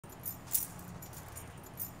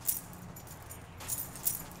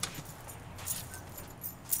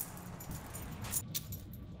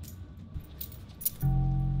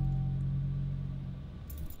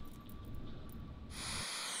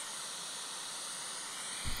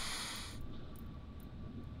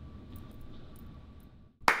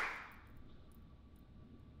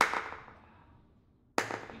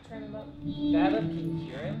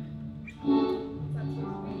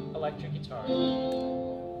guitar.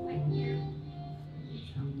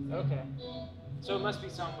 Okay. So it must be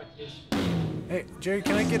something with his. Hey, Jerry,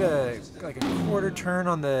 can I get like a quarter turn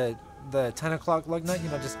on the 10 o'clock lug nut? You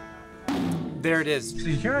know, just there it is. So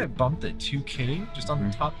you hear I bumped the 2K just on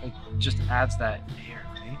the top, like just adds that air,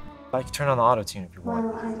 right? I can turn on the auto tune if you want.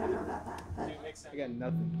 Well, I don't know about that, but I got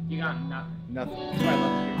nothing. You got nothing. Nothing. That's what I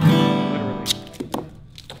love to hear. Literally.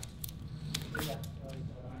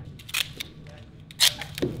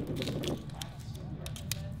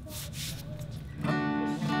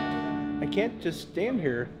 I can't just stand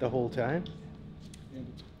here the whole time.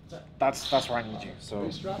 That's where I need you. So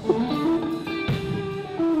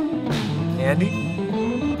Andy?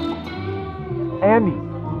 Andy!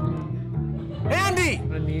 I'm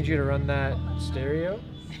gonna need you to run that stereo.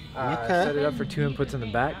 Set it up for 2 inputs in the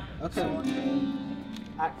back. Okay.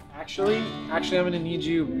 Actually, I'm gonna need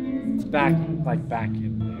you back in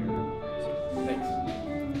there. Thanks.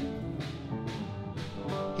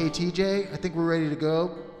 Hey TJ, I think we're ready to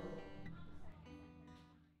go.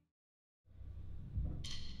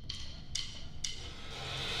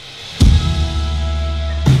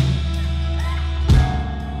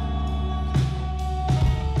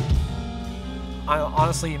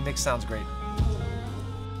 Honestly, mix sounds great.